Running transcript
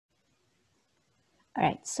All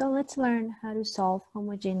right, so let's learn how to solve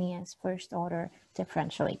homogeneous first order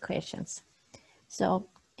differential equations. So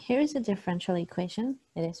here's a differential equation.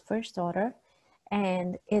 It is first order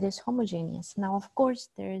and it is homogeneous. Now, of course,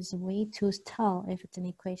 there is a way to tell if it's an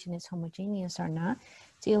equation is homogeneous or not.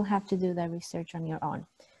 So you'll have to do that research on your own.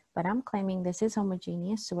 But I'm claiming this is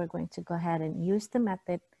homogeneous, so we're going to go ahead and use the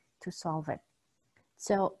method to solve it.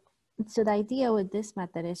 So the idea with this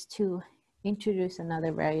method is to introduce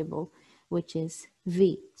another variable, which is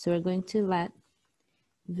v. So we're going to let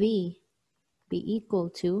v be equal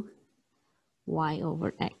to y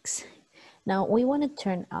over x. Now we want to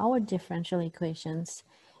turn our differential equations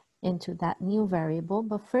into that new variable,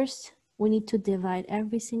 but first we need to divide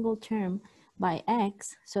every single term by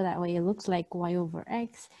x, so that way it looks like y over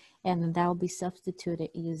x, and that will be substituted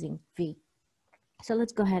using v. So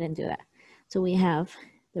let's go ahead and do that. So we have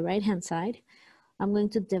the right hand side. I'm going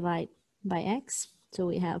to divide by x. So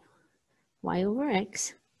we have y over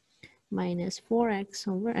x minus 4x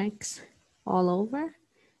over x all over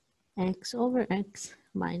x over x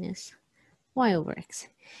minus y over x.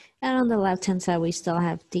 And on the left hand side, we still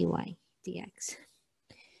have dy dx.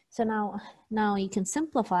 So now you can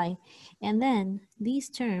simplify, and then these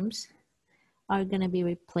terms are going to be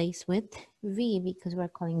replaced with v, because we're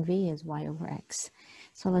calling v as y over x.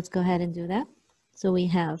 So let's go ahead and do that. So we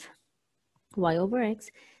have y over x,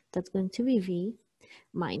 that's going to be v,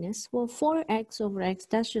 minus, well, 4x over x,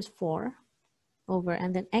 that's just 4 over,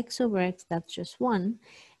 and then x over x, that's just 1,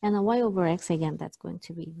 and then y over x, again, that's going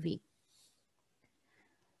to be v.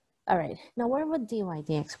 All right, now what about dy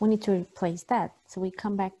dx? We need to replace that. So we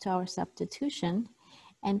come back to our substitution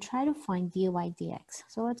and try to find dy dx.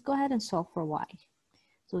 So let's go ahead and solve for y.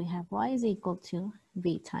 So we have y is equal to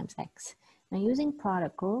v times x. Now using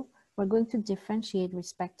product rule, we're going to differentiate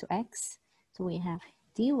respect to x. So we have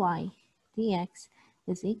dy dx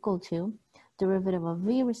is equal to derivative of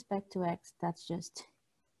v respect to x, that's just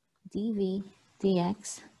dv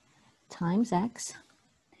dx times x,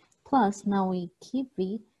 plus now we keep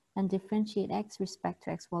v and differentiate x respect to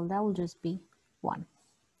x. Well, that will just be 1.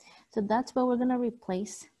 So that's what we're going to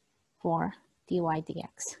replace for dy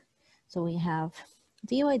dx. So we have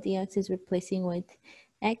dy dx is replacing with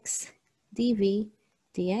x dv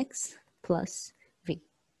dx plus v.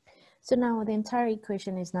 So now the entire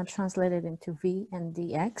equation is now translated into v and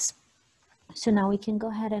dx. So now we can go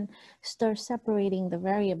ahead and start separating the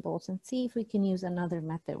variables and see if we can use another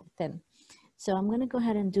method within. So I'm going to go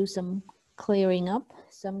ahead and do some clearing up.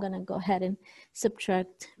 So I'm going to go ahead and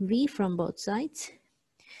subtract v from both sides.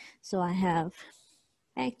 So I have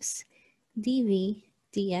x dv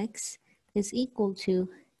dx is equal to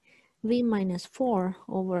v minus 4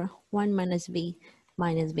 over 1 minus v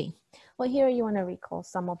minus v. Well, here you want to recall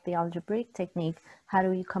some of the algebraic technique. How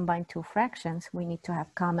do you combine two fractions? We need to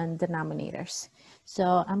have common denominators.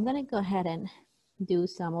 So I'm going to go ahead and do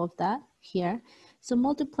some of that here. So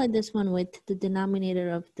multiply this one with the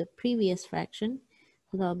denominator of the previous fraction.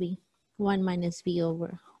 So that'll be 1 minus v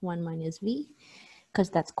over 1 minus v,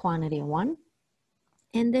 because that's quantity 1.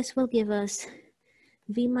 And this will give us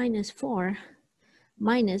v minus 4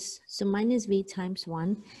 minus, so minus v times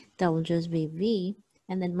 1, that will just be v,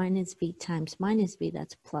 and then minus v times minus v,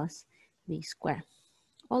 that's plus v squared,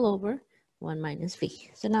 all over 1 minus v.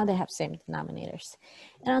 So now they have same denominators.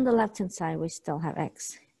 And on the left-hand side, we still have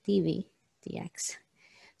x dv dx.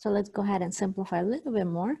 So let's go ahead and simplify a little bit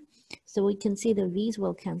more. So we can see the v's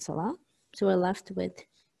will cancel out. So we're left with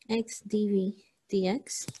x dv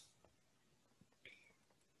dx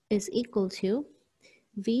is equal to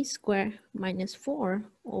v squared minus 4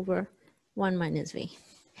 over 1 minus v.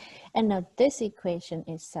 And now this equation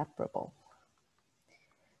is separable.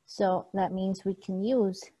 So that means we can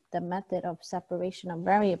use the method of separation of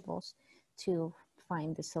variables to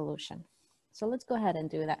find the solution. So let's go ahead and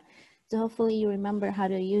do that. So hopefully you remember how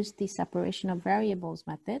to use the separation of variables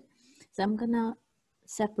method. So I'm gonna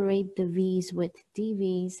separate the v's with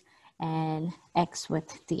dv's and x with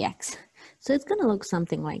dx. So it's gonna look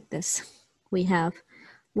something like this. We have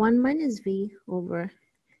 1 minus v over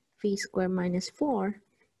v squared minus 4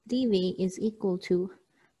 dv is equal to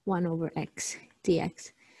 1 over x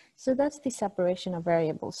dx. So that's the separation of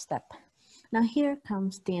variables step. Now here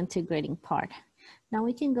comes the integrating part. Now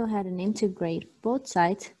we can go ahead and integrate both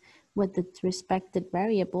sides with the respected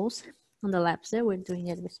variables. On the left side, we're doing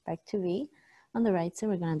it with respect to v. On the right side,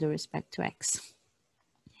 we're going to do respect to x.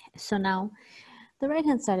 So now the right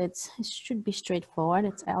hand side, it should be straightforward.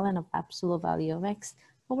 It's ln of absolute value of x.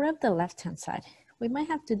 But we're at the left hand side. We might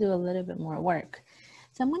have to do a little bit more work.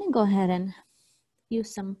 So I'm going to go ahead and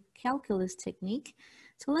use some calculus technique.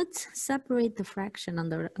 So let's separate the fraction on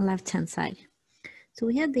the left hand side. So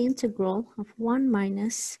we have the integral of 1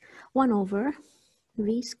 over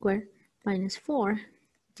v squared minus 4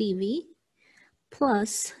 dv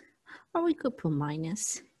plus, or we could put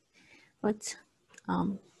minus, but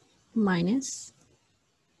minus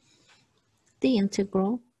the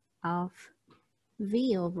integral of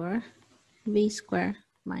v over v squared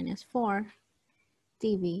minus 4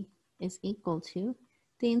 dv is equal to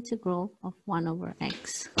the integral of 1 over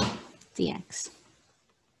x dx.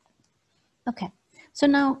 Okay, so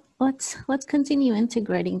now let's continue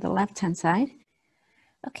integrating the left-hand side.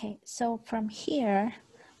 Okay, so from here,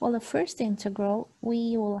 well, the first integral,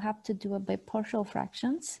 we will have to do it by partial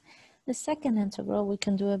fractions. The second integral, we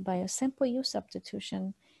can do it by a simple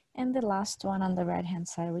u-substitution. And the last one on the right-hand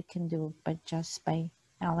side, we can do it just by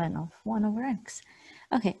ln of 1 over x.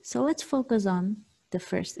 Okay, so let's focus on the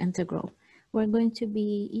first integral. We're going to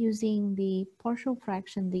be using the partial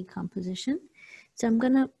fraction decomposition. So I'm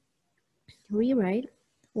going to rewrite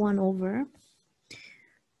 1 over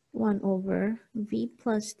v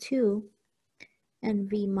plus 2 and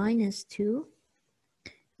v minus 2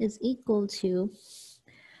 is equal to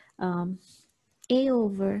a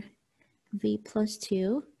over v plus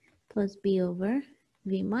 2 plus b over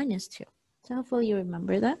v minus 2. So hopefully you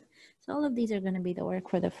remember that. So all of these are going to be the work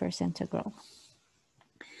for the first integral.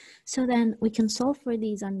 So then we can solve for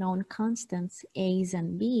these unknown constants, a's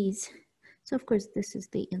and b's. So of course this is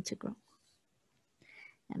the integral.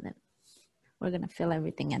 And then we're going to fill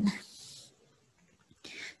everything in.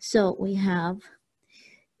 So we have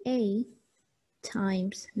a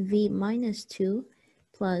times v minus 2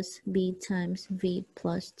 plus b times v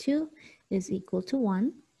plus 2 is equal to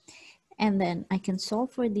 1. And then I can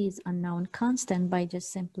solve for these unknown constant by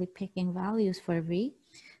just simply picking values for v.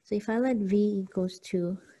 So if I let v equals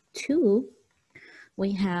to 2,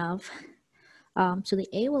 we have, so the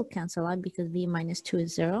a will cancel out because v minus 2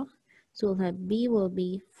 is 0. So we'll have b will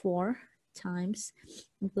be 4 times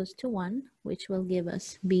equals to 1, which will give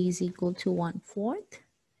us b is equal to 1/4.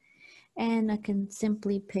 And I can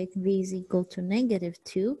simply pick v is equal to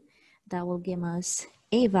 -2. That will give us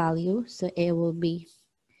a value. So a will be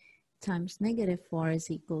times -4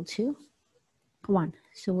 is equal to 1.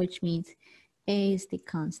 So which means a is the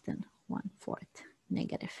constant 1/4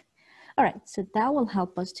 negative. All right, so that will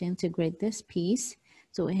help us to integrate this piece.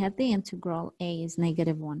 So we have the integral a is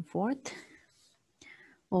 -1/4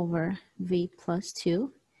 over v plus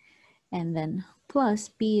 2, and then plus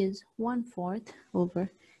b is 1/4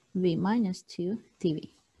 over v minus 2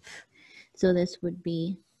 dv. So this would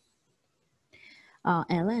be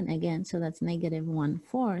ln again, so that's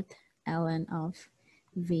 -1/4 ln of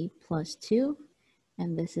v plus 2,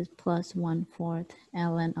 and this is plus 1/4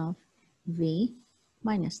 ln of v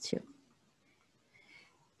minus 2.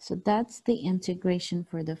 So that's the integration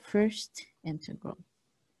for the first integral.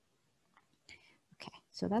 Okay,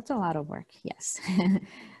 so that's a lot of work, yes.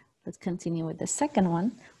 Let's continue with the second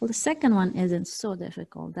one. Well, the second one isn't so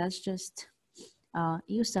difficult. That's just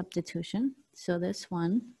u-substitution. So this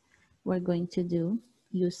one, we're going to do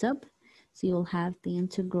u-sub. So you'll have the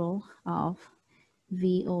integral of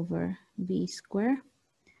v over v squared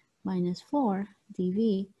minus 4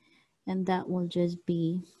 dv, and that will just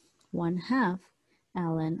be 1/2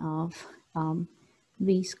 ln of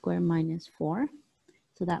v squared minus 4.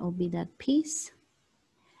 So that will be that piece.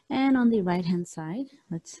 And on the right-hand side,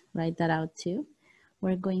 let's write that out too.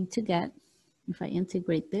 We're going to get, if I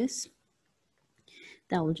integrate this,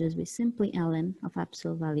 that will just be simply ln of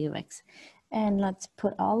absolute value of x. And let's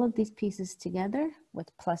put all of these pieces together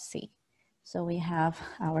with plus c. So we have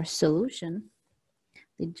our solution.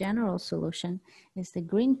 The general solution is the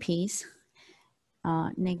green piece,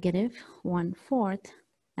 -1/4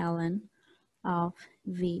 ln of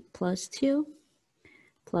v plus 2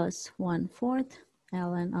 plus 1/4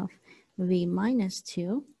 ln of v minus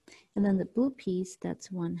 2. And then the blue piece,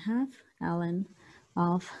 that's 1/2 ln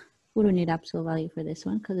of, we don't need absolute value for this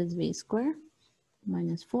one because it's v squared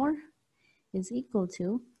minus 4 is equal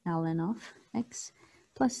to ln of x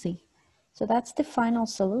plus c. So that's the final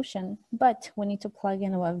solution, but we need to plug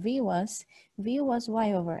in what v was. V was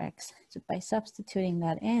y over x. So by substituting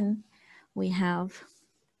that in, we have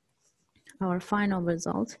our final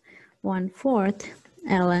result, 1/4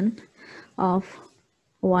 ln of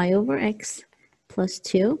y over x plus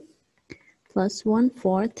 2 plus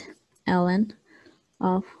 1/4 ln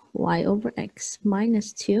of y over x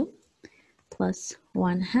minus 2 plus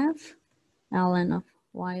 1/2 ln of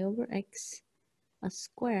y over x a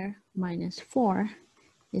square minus 4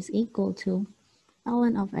 is equal to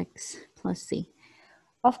ln of x plus c.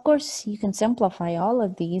 Of course, you can simplify all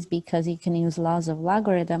of these because you can use laws of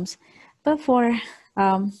logarithms, but for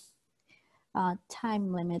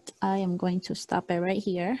time limit, I am going to stop it right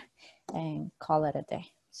here and call it a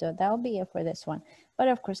day. So that'll be it for this one. But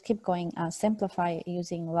of course, keep going, simplify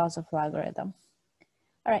using laws of logarithm.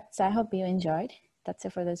 All right, so I hope you enjoyed. That's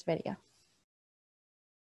it for this video.